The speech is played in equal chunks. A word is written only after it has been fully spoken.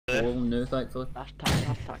goal now, thankfully. That's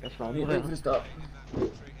tack as well. Wait for the start.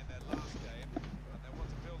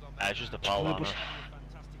 It's just a foul on us.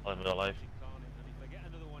 Playing with their life.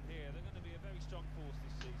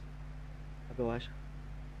 Otherwise.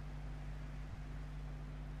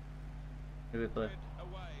 Who we play? Away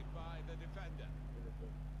by the defender.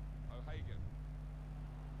 O'Hagan.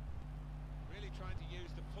 Really trying to use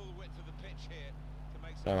the full width of the pitch here to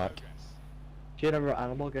make some progress. If you ever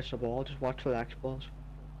animal gets the ball, just watch for the X balls.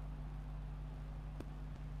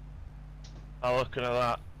 Oh, looking at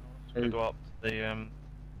that. It's gonna go up the Now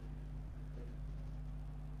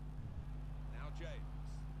James.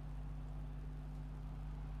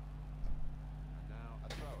 And now a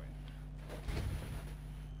throw in.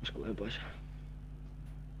 Let's go in, boys.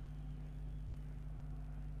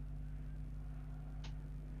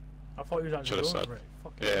 I thought he was actually going for it.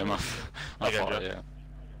 Yeah, I thought, yeah.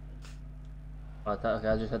 Okay,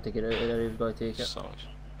 I just had to get out of there, he was going to take it.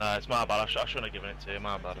 Nah, it's my bad, I shouldn't have given it to you,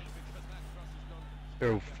 my bad.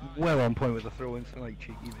 They're well on point with the throw-ins, like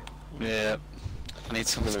cheeky bit. Yeah. I need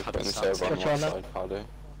some put in the server on my side, how do?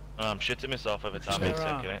 I'm shitting myself every time he's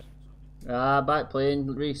taking it. Back playing,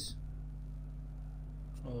 Reese.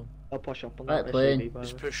 Oh. I'll push up on Back that. playing.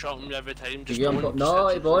 Just push up on every time, just no,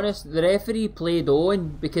 to be honest, the referee played on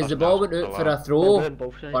because the ball went out for a throw,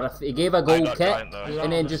 but he gave a goal kick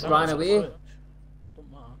and then just ran away.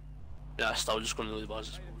 Yeah, still just going to leave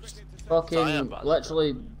us. Fucking,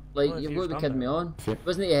 literally, like, you've got to be kidding me on.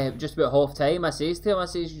 Wasn't it just about half time? I says to him, I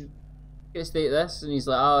says, you gotta state this, and he's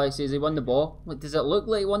like, oh, he says he won the ball. Like, does it look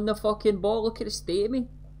like he won the fucking ball? Look at the state of me.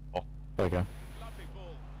 Oh, there you go.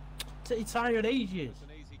 It's tired ages.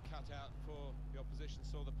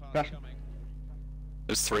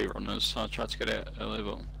 There's 3 runners, so I tried to get it early,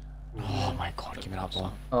 but... Oh my god, give me that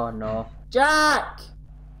ball. Oh no. Jack!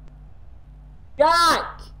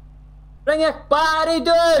 Jack! Bring your body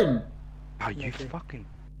down! Oh, you fucking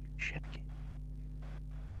shit.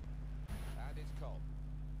 And it's Cole.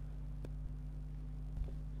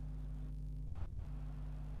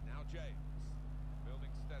 Now James. Building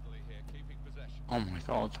steadily here, keeping possession. Oh my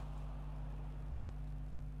god.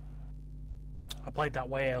 I played that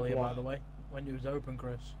way earlier, by the way, when it was open,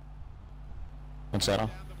 Chris. What's that? Down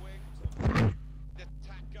the wing. The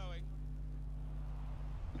attack going.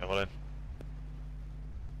 Yeah, well in.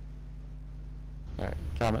 Alright,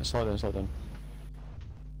 Cameron, slow down, slow down.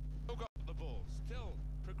 Still got the ball, still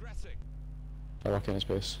progressing. I rock in his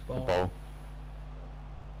space. The Ball. ball.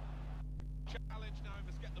 Challenge now, he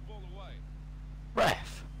must get the ball away.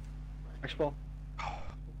 Ref! X ball.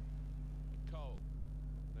 Cole.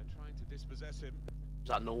 They're trying to dispossess him. Is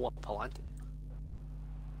that no what, Palante?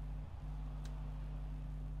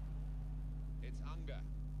 It's Unger.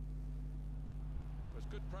 There's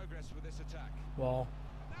good progress with this attack. Well,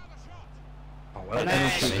 Now the shot. Oh well.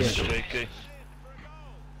 It's shaky.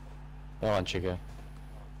 Well on, Chico.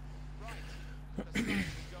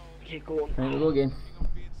 Keep going. Right, we go again. Off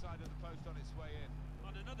the inside of the post on its way in.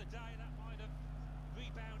 On another day, that might have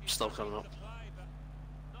rebounded. Still coming up. Play, but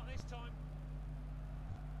not this time.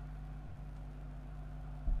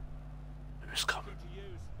 It's coming. To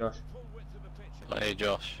use Josh. full width of the pitch. Hey,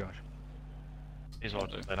 Josh. He's all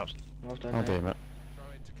doing up. Well done, I'll mate. do it. Throw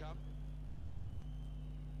in to come.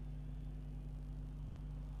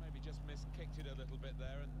 Maybe just kicked it a little bit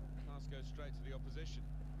there, and pass goes straight to the opposition.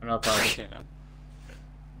 Another pass. Yeah.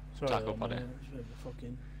 sorry, Tackle, though, buddy. man, it's a bit of a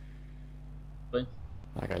fucking Fine.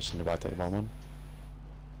 That guy's in the bad day, man.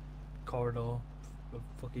 corridor.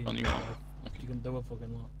 A fucking. On you. You can do a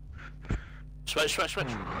fucking lot. Switch.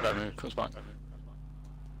 That move comes back.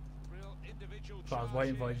 Real individual So I was charge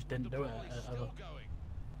waiting for, here. he just didn't The do it ball is ever. still going.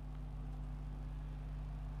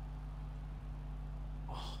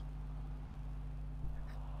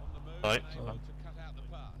 On the move, Right. able to cut out the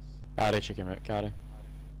pass. Carry, chicken, mate. Carry.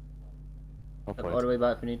 Oh, All the way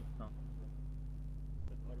back if you need. No.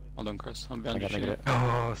 Well done, Chris. I'm behind you. I Shit.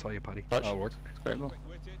 Oh, saw you, buddy. Touch. Oh, worked. Great ball.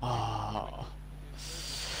 Quick-witted. Oh.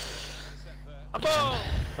 Set there.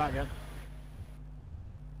 Back again.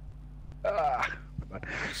 Ah.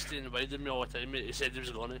 He's staying wide of me all the time, mate. He said he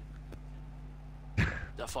was gonna.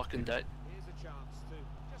 The fucking dick. Here's a chance to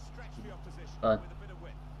just stretch the opposition Fine. with a bit of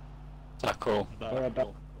width. Tackle.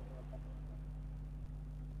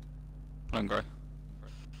 Hungry.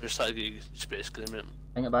 Just trying to get space clear, mate.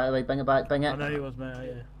 Bring it back, away, bring it back, bring I it. know he was, mate. Yeah. I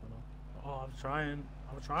know. Oh, I'm trying.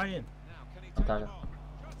 Now, can he I'm take tired. it on?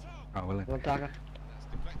 Shots on. Oh, well. One dagger. That's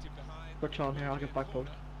deflected behind. Switch on here, I'll get back post.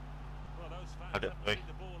 Well, those fans I get haven't three. seen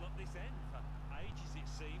the ball up this end for ages, it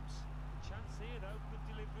seems. Chance here, though, could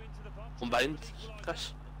deliver into the box. One behind,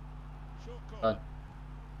 Chris. Short Fine. corner.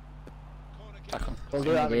 Corner kick. Tackle. We'll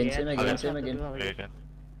do that Again, again. same again, same We'll do again. that Very good.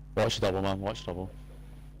 Watch the double, man. Watch double.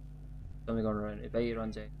 Somebody going around. If he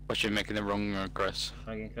runs out. Watch him making the wrong Chris.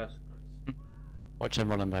 Run again, Chris. Watch him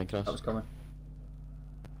running behind Chris. That was coming.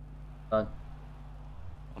 Done.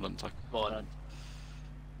 I didn't take. On.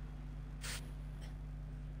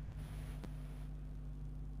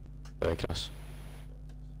 There, Chris.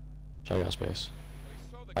 Try to get space.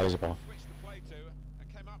 That is a ball. Switched the play to and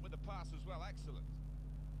came up with the pass as well. Excellent.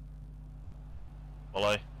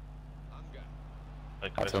 Volley. Unger.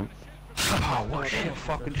 That's him. Oh, what a shit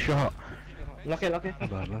fucking shot. Lucky. Not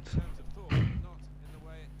bad, lads. Not in the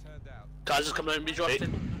way it turned out. Guys just come down and be dropped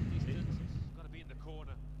in. Got to be in the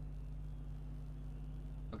corner.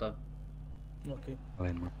 Well done. Okay.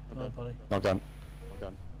 Lane, man. Oh, buddy. Not done. Not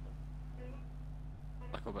done.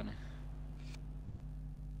 Back up, Benny.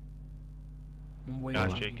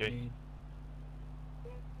 Nice, cheeky.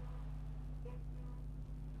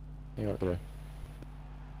 You got through. Gone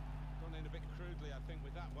in a bit crudely, I think,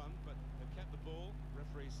 with that one, but they've kept the ball.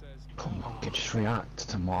 Referee says. Come on, can just react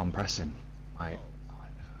to what I'm pressing. Like,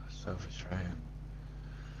 so frustrating.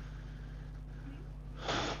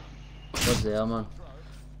 What's there, man?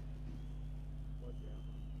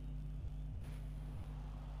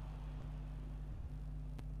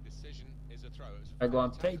 Decision is a throw. I go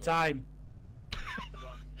on. Take time.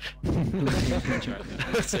 Second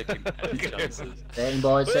chances. Second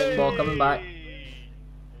ball coming back.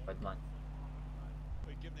 Good man.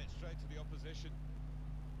 We've given it straight to the opposition.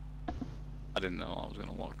 I didn't know I was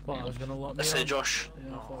gonna lock. Thought I was gonna lock me I say on. Josh.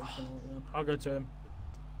 Yeah, I thought I was gonna lock me on. I'll go to him.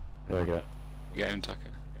 There we go. Get him, Tucker.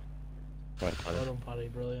 Right, Well Paddy. done, Paddy.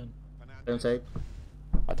 Brilliant. Downside.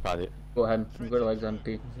 That's Paddy. Go ahead. You've got the legs on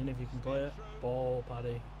P. Seeing if you can play it. Ball,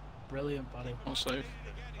 Paddy. Brilliant, Paddy. I'll save.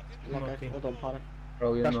 Lucky. Well done, Paddy.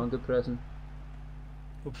 Brilliant, man. Good pressing.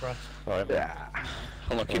 Good press. Alright. Yeah.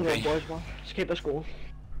 Unlucky Come on, me. boys, man. Just keep this going.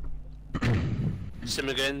 Sim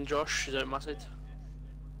again, Josh. He's out my side.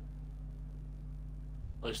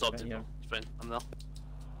 Oh, he stopped it. Yeah. It's fine. I'm there.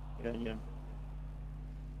 Yeah.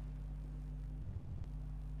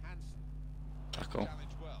 Hansen Tackle.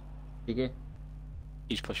 challenged well. PK.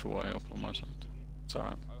 He's pushing way up on my side. It's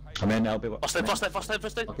alright. I'm in, I'll be First time.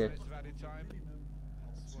 Okay. Bits of added time.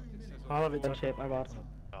 That's what it says on I'll have it Good touch. shape, my bad.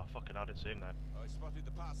 Oh, fucking I didn't see him then. Oh, he spotted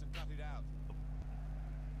the pass and cut it out.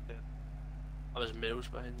 I was miles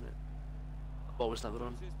behind me. The ball was never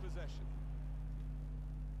on. It's his possession.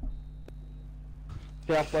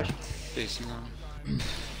 Yeah, boys. Decent man. 1-0 here.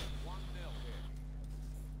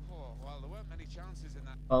 Oh, well, there weren't many chances in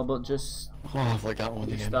that. Albert just Oh, I've like that one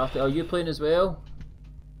again. started. Are you playing as well?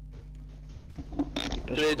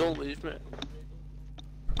 Dude, don't leave me.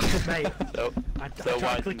 Mate, So, I so tried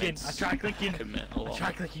wide clicking. mids I tried clicking. commit a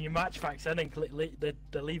lot. Your match facts in and click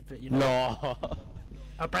the leave bit. You know. No.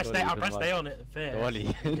 I pressed Don't A. I even pressed lie. A on it. Fair. Don't lie.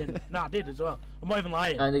 No, I did as well. I'm not even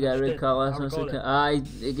lying. Andy got a Just red did. card I last recall second. it. Aye,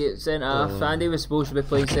 he gets sent off. Andy was supposed to be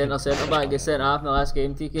playing centre back, get sent off in the last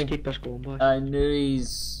game, TK. Keep this going, boys. I knew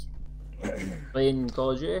he's playing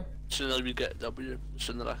Call of Duty. Sooner we get a W,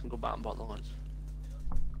 sooner I can go back and back the lines.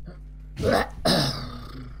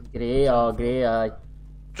 Grey, aye.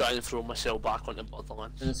 Try and throw myself back onto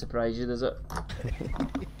Borderlands. Doesn't surprise you, does it?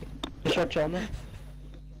 Just shot John there.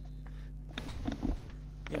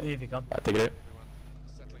 Yeah, here you go. Back to group.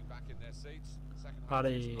 Settling back in their seats. Second half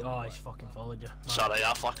Paddy, oh, he's fucking followed you. Sorry,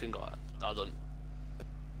 I fucking got it. I done.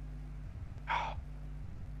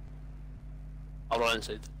 I'll run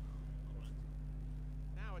inside.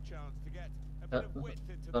 Now a chance to get a bit of width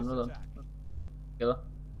into Done, this well done. attack. Killer.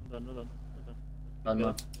 Done,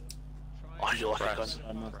 man. Oh, you lucky Press. cunt.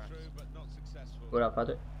 Through, but not successful. Go up,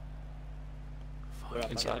 Paddy.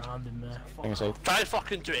 Inside. Hand in there. Fuck. Inside. Try and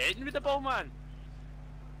fucking do anything with the ball, man.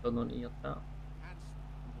 Don't know your that.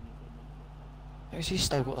 How's he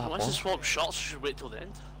still got that Once you ball? swap shots, you should wait till the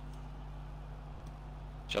end.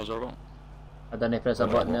 Shells are wrong. I didn't press a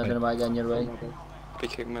button there, didn't want to get in your way. Big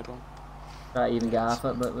kick middle. Tried to even get half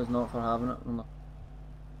it, but it was not for having it.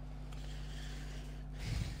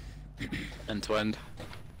 End to end.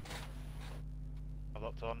 I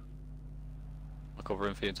locked on. I'll cover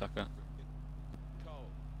him for you, Tucker. Cole.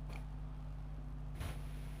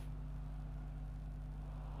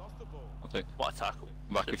 Lost the ball. I'll take. What a tackle.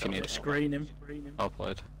 Back if you need. Screen him. I'll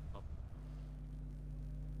play it.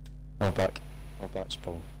 Oh, back. Oh, back's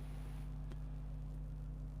ball.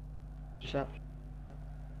 Shot.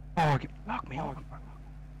 Oh, lock me on.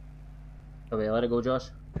 Okay, let it go, Josh.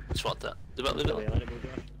 Swat that. Leave it, leave it.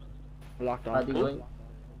 Locked on. Paddy going.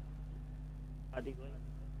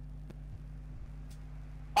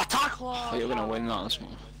 A tackle! Oh, you're gonna win that this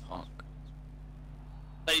one. Fuck.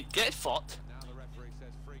 Like, get fucked. Now the referee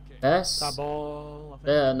says free kick. This? That ball.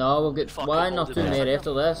 No, we'll get one or two more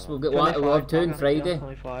after this. We'll get one. We'll have two on Friday.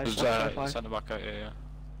 25. There's centre back out here, yeah.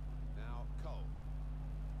 Now Cole.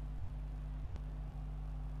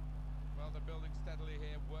 Well, they're building steadily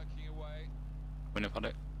here, working away. Win up on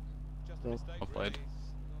it. Just a mistake, Well played. really.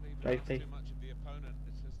 Not Right, even Pete. too much of the opponent.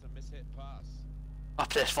 It's just a mishit pass. I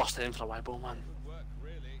played first time for a while, man. Good work,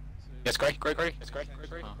 really. To Yes, great. It's great. pass.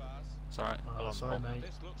 It's alright. Oh, sorry, mate.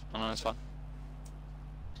 This looks Oh, no, it's fine.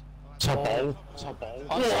 It's a ball. It's a ball.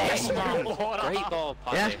 Oh, yes, man. Great ball,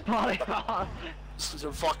 Yes, Paddy. Paddy. This is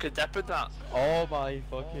a fucking dip in that. Oh my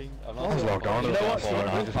fucking... I'm I was logged on to You know that what, ball and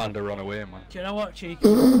I Steve? just had to run away, man. Do you know what, cheeky?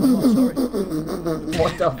 Oh, sorry.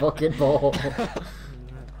 What a fucking ball!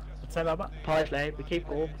 Say that back. Paddy's late, we keep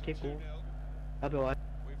going, I'll be alright.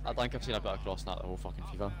 I think I've seen a better cross than that the whole fucking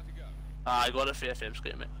FIFA. I got a VFL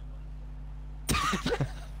screen, mate.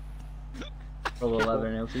 Probably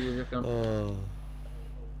 11 else you just gone.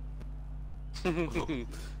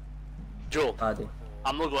 Joe, Paddy.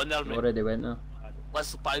 I'm not going there, mate. Already went there.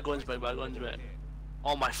 Let's bygones by bygones, mate.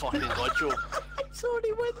 Oh my fucking god, Joe. It's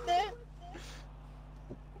already went there.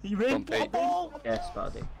 You in? Pete. Ball. Yes,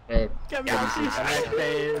 Paddy. Get me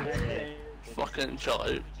the Fucking chill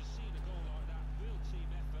out.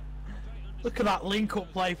 Look at that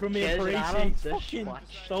link-up play from me and Cheers, Parisi. Adam. It's This fucking, watch.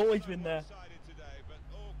 it's always been there. decided today, but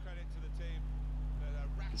all credit to the team.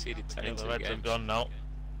 They're Conceded 10 Yeah, into the the Reds have game. gone now.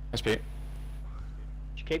 Let's beat.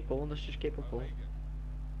 Just keep going, let's just keep it going.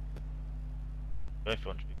 Very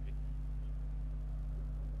fun to be beat.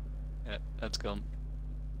 Yeah, that's gone.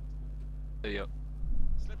 There you go.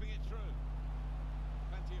 Slipping it through.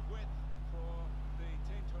 Plenty of width for the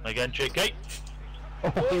team to Again, cheeky.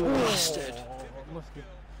 Bastard.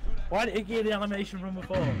 Why did he give the animation from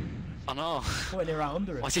before? I know. Putting it right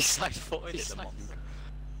under it. Why's he side footed at the moment?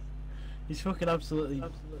 He's fucking absolutely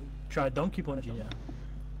tried donkey punching you.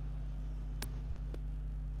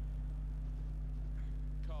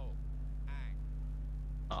 Cole. Ang.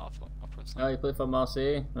 Oh, I put Oh, you play for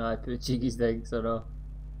Marseille? I put cheeky's thing, so no.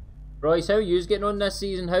 Royce, how are you getting on this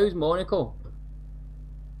season? How's Monaco?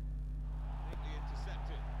 Neatly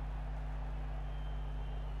intercepted.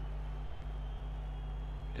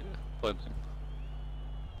 Yeah, played him.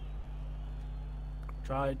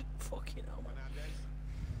 Tried. Fucking hell, man. Fernandez.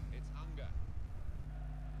 It's Unger.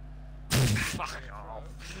 Fuck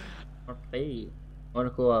off. Hey.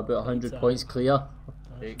 Monaco are about 100 points clear.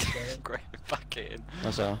 Great, back in.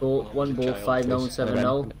 That's a... One ball, 5-0,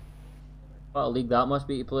 7-0. What a league that must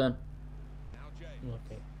be to play in. Now James.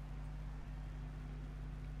 Okay.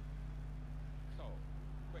 Cole.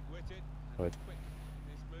 Quick-witted. Good. Quick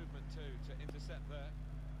in his movement too to intercept there.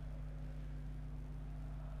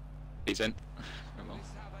 He's in. This is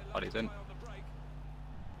how they Oh, love he's to in. play on the break.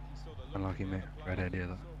 He saw the look Unlucky, of mate. the Great player, idea,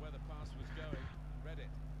 that. saw where the pass was going, read it.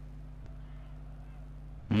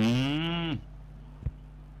 Mmm.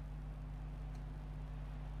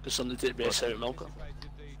 Because somebody take me a Sarah Milker.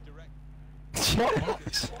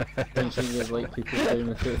 Don't you just like people doing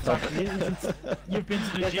the foot stuff? You've been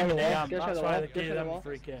to the Get gym on in the the wall, AM, get on that's the why wall, the get kid on the having wall.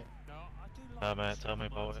 free kick. Ah, mate, tell me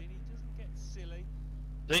about it. He doesn't get silly.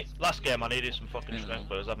 See, last game I needed some fucking strength,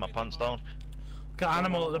 but I had my pants down. Got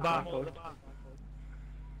animal at the back. They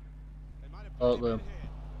might have Oh, put him in Liam. here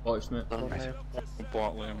Watch me. Okay. to save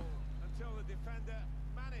Bought Liam. until the defender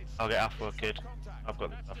managed I'll get half for a to kid. contact. I've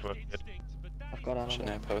got half for a kid. I've got Shouldn't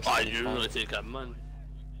animal. have Ah, posted. you really take him, man.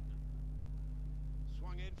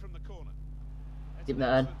 Swung in from the corner. That's Keep an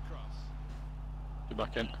that in. excellent cross. You're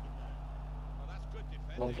back in. Well, that's good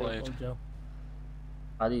defending. Well Played. Well, Joe.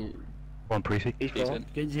 Paddy. One pre-seat. He's He's gone. in.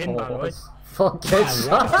 Get you in, by the way. Fuck it.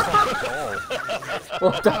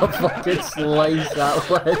 What a fucking slice that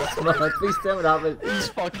was, man. Please tell me that was. He's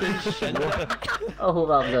fucking shit. I hope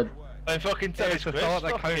that was a. I'm fucking tennis the quiz, thought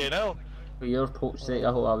that fucking counts. hell. For your poke's sake,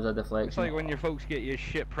 I hope that was a It's deflection. like when your folks get you a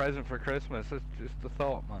shit present for Christmas. It's just the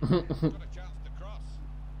thought, man. Got a chance to cross.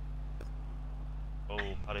 Oh,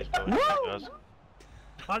 Paddy's going. Yes.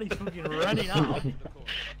 Paddy's fucking ready now.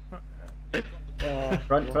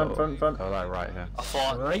 Front. Oh, that right here. I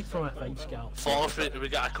thought, Right from a fence scout. if we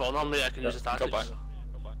get a corner, mate, I can use the Go tactics. back.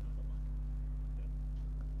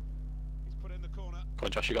 He's put in the corner. Go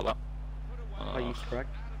on, Josh, you got that. Oh, Oh, he's correct.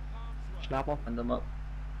 Snap off. Hand them up.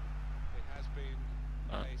 It has been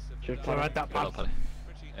a case of Just So I had that good pass. old Paddy.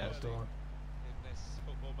 pretty Yeah. early in this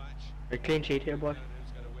football match. A clean sheet here, boy.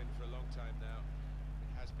 Who's going to win for a long time now?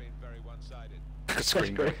 It has been very one-sided. Good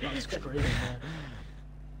screen. great. That's crazy, man.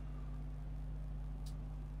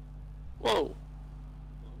 Whoa.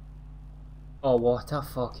 Oh, what a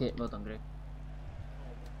fuck it. Well done, Greg.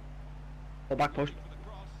 The back post. For the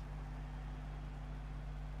cross.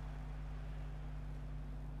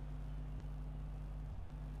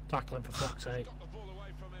 Tackling for fuck's sake.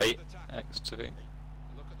 Right, X2. Look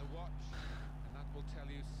at the watch, and that will tell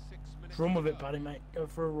you 6 minutes. Run with it, Paddy, mate. Go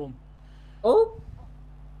for a run. Oh!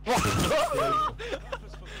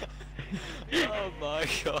 Oh my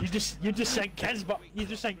god. You just sent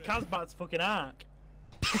Kazbat's fucking arc.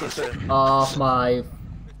 Oh my.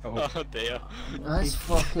 Oh dear. That's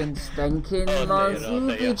fucking stinking, Oh, man. dear, oh,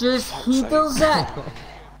 dear. He just heedles it.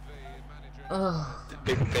 Oh.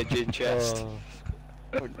 Big pigeon chest.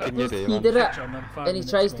 What can you do, He man? did it, and he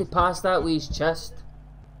tries to pass that with his chest.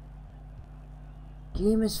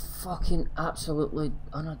 Game is fucking absolutely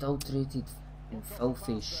unadulterated and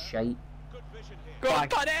filthy shite. Go on,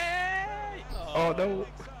 Paddy! Oh no!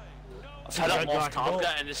 I've had it off target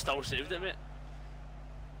and they still saved it, mate.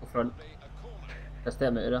 Go front. Let's take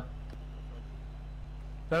him out of there.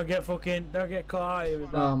 Don't get caught out here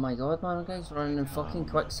with that. Oh my god, man, the guy's running in fucking I'm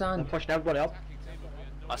quicksand. pushing everybody up.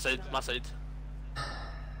 My side.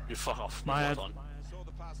 You fuck off. My head. On. Saw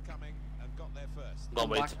the pass coming and got there first. Go on,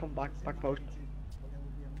 wait. Come back, post.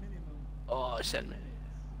 Oh, send me.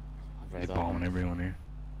 He's bombing everyone here.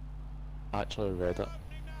 Actually read it.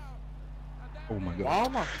 Oh my god. Wow,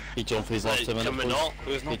 man. He jumped for his last 2 minutes. Can we not?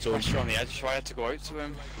 There's no pressure on the edge, so I had to go out to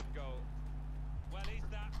him. Well, is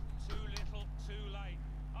that too little, too late?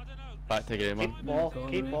 I don't know. Back to game, man.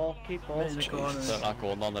 Keep ball. In the corner. Put that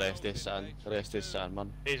corner on, the rest is sand. The rest is sand,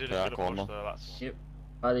 man. He's Put just that gonna corner. push there, that's... Yep.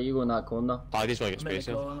 Paddy, you go in that corner. Paddy's gonna get Mid space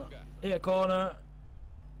here. corner. Hit a corner.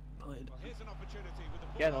 Here's an opportunity with the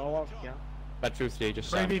ball. Yeah, no, one. Yeah. Mid through 3,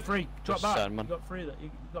 just 3v3. sand. Drop Just back. sand, man. You got 3 that.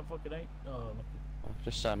 You got fucking 8. Oh, look.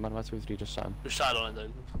 Just sand, man. Mid through 3, just sand. Just side on it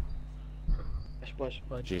down. Splash.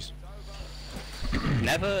 Jeez.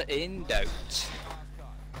 Never in doubt.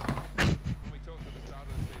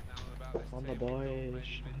 On the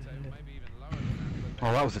boys.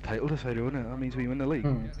 Oh, that was the title decided, wasn't it? That means we win the league.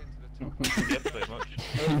 Yep, pretty much.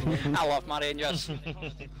 I love my Rangers.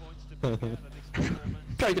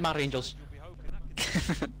 Proud of my Rangers.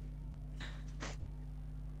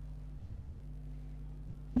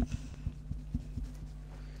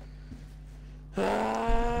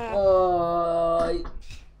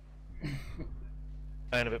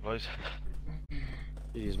 In a bit, boys.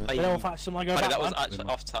 Jeez, man. I don't know if that's something I go Paddy, back, that was man. actually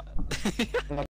off